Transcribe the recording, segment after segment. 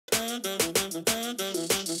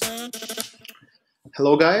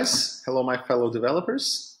Hello guys, hello my fellow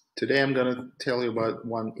developers. Today I'm going to tell you about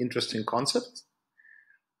one interesting concept,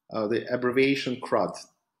 the abbreviation CRUD.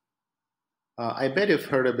 I bet you've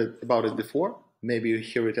heard a bit about it before, maybe you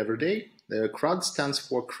hear it every day. The CRUD stands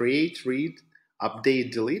for Create, Read,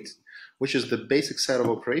 Update, Delete, which is the basic set of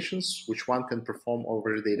operations which one can perform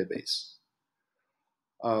over a database.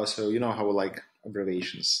 So you know how we like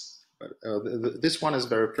abbreviations, but this one is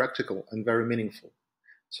very practical and very meaningful.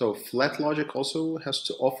 So Flatlogic also has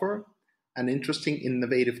to offer an interesting,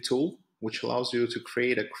 innovative tool which allows you to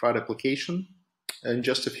create a CRUD application in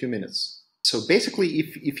just a few minutes. So basically,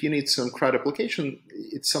 if you need some CRUD application,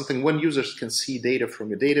 it's something when users can see data from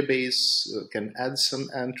your database, can add some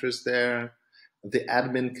entries there. The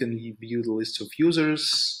admin can view the list of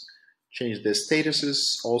users, change their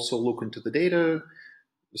statuses, also look into the data.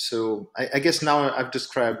 So I guess now I've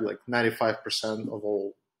described like 95% of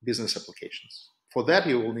all business applications. For that,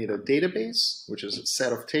 you will need a database, which is a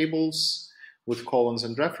set of tables with columns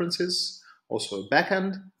and references, also a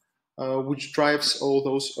backend, which drives all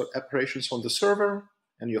those operations on the server,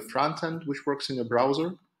 and your front end, which works in your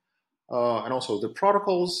browser, and also the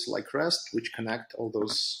protocols like REST, which connect all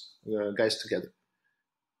those guys together.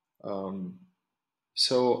 I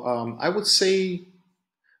would say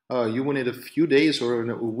you will need a few days or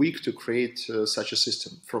a week to create such a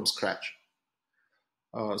system from scratch.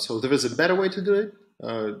 So there is a better way to do it,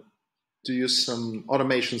 to use some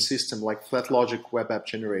automation system like Flatlogic Web App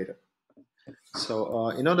Generator. So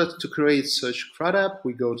in order to create such CRUD app,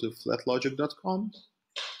 we go to flatlogic.com.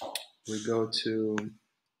 We go to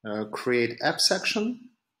Create App section.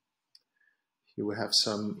 Here we have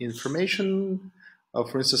some information,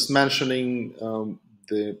 for instance, mentioning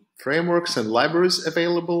the frameworks and libraries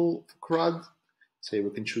available for CRUD. Say we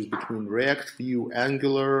can choose between React, Vue,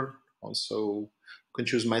 Angular. Also, we can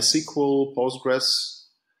choose MySQL, Postgres,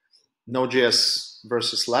 Node.js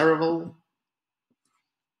versus Laravel,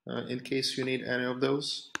 in case you need any of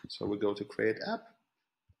those. So we go to Create App.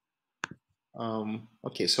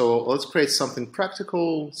 Okay, so let's create something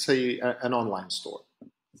practical, say an online store.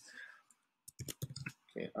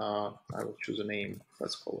 Okay, I will choose a name.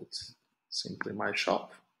 Let's call it simply My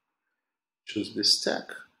Shop. Choose this stack.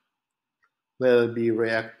 Let it be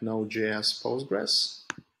React, Node.js, Postgres.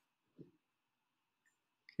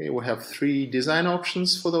 Okay, we have 3 design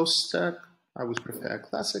options for those stack. I would prefer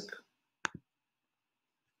classic.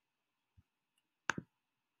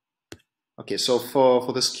 Okay, so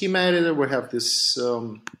for the schema editor, we have this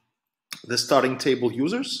the starting table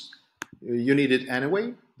users. You need it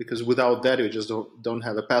anyway, because without that, you just don't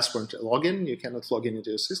have a password to log in. You cannot log in into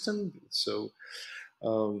your system. So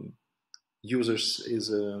users is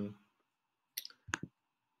a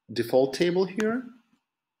default table here.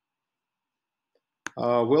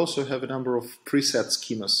 We also have a number of preset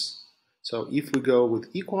schemas. So if we go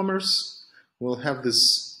with eCommerce, we'll have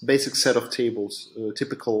this basic set of tables,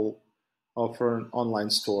 typical of an online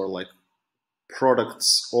store, like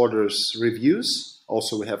products, orders, reviews.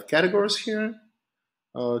 Also, we have categories here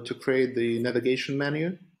to create the navigation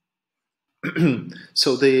menu.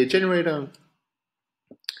 So the generator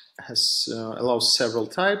allows several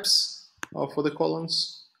types for the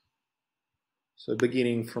columns. So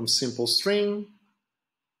beginning from simple string,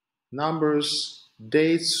 numbers,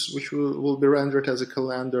 dates, which will be rendered as a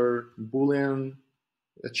calendar, Boolean,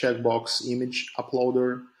 a checkbox, image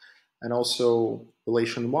uploader, and also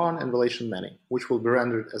relation 1 and relation many, which will be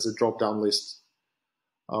rendered as a drop-down list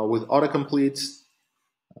with autocomplete,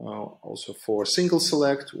 also for single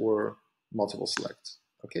select or multiple select.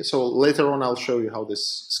 Okay, so later on I'll show you how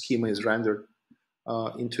this schema is rendered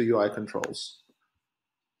into UI controls.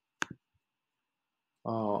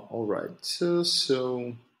 All right, so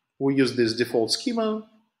we use this default schema,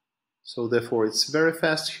 so therefore it's very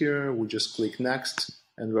fast here. We just click next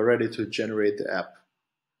and we're ready to generate the app.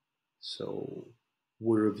 So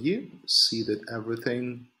we review, see that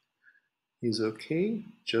everything is okay,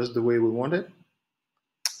 just the way we want it.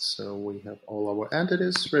 So we have all our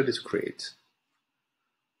entities ready to create.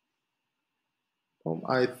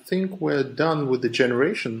 I think we're done with the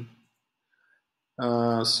generation.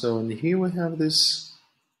 So in here we have this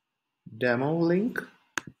demo link.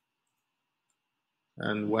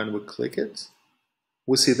 And when we click it,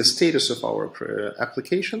 we see the status of our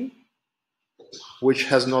application, which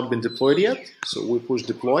has not been deployed yet. So we push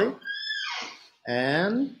deploy.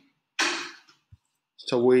 And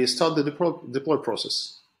so we start the deploy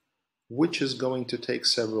process, which is going to take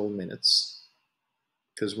several minutes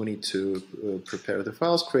because we need to prepare the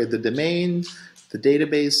files, create the domain, the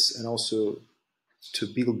database, and also to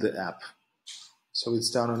build the app. So it's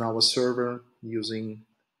done on our server using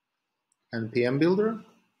npm builder.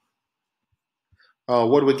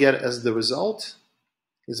 What we get as the result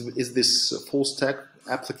is this full stack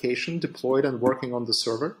application deployed and working on the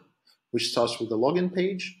server, which starts with the login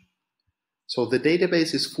page. So the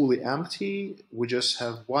database is fully empty. We just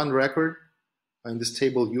have one record in this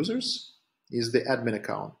table users, is the admin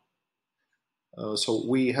account. So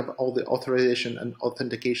we have all the authorization and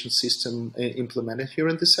authentication system implemented here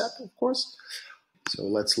in this app, of course. So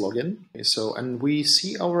let's log in. And we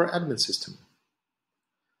see our admin system.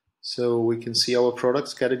 So we can see our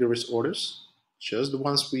products, categories, orders, just the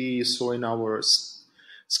ones we saw in our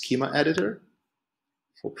schema editor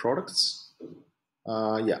for products.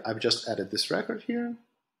 Yeah, I've just added this record here.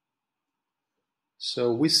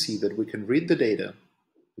 So we see that we can read the data,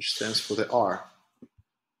 which stands for the R.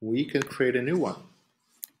 We can create a new one.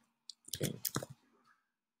 Okay.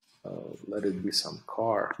 Let it be some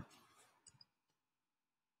car.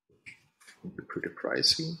 It'll be pretty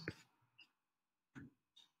pricey.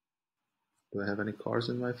 Do I have any cars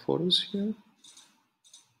in my photos here?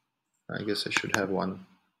 I guess I should have one.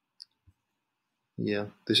 Yeah,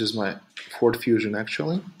 this is my Ford Fusion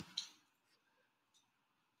actually.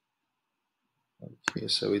 Okay,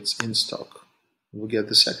 so it's in stock. We get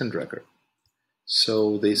the second record.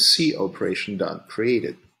 So the C operation done,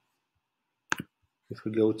 created. If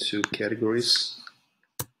we go to categories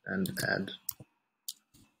and add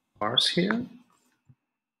cars here,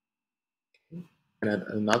 and add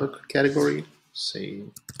another category, say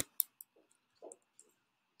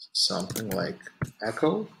something like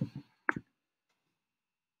Echo.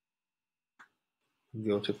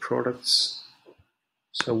 Go to products,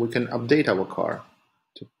 so we can update our car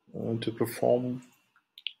to perform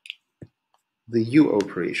the U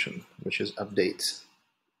operation, which is update.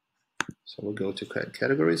 So we'll go to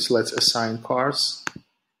categories. Let's assign cars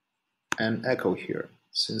and Echo here.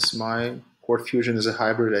 Since my Ford Fusion is a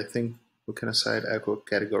hybrid, I think we can assign Echo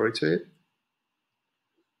category to it.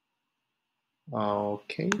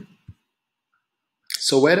 Okay.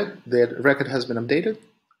 So the record has been updated.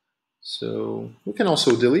 So we can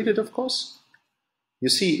also delete it, of course. You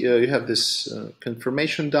see, you have this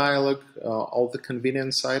confirmation dialog, all the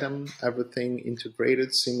convenience item, everything integrated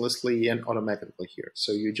seamlessly and automatically here.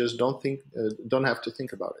 So you just don't have to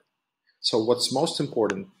think about it. So what's most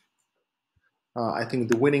important, I think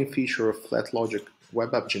the winning feature of Flatlogic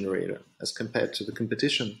web app generator as compared to the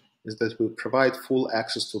competition is that we provide full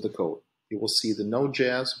access to the code. You will see the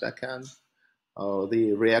Node.js backend,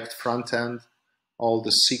 the React front end, all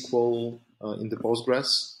the SQL in the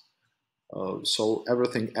Postgres. So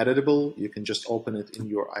everything editable, you can just open it in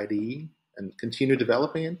your IDE and continue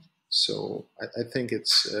developing it. So I think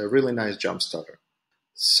it's a really nice jump starter.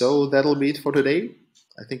 So that'll be it for today.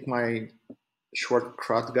 I think my short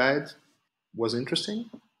CRUD guide was interesting.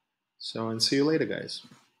 So, and see you later, guys.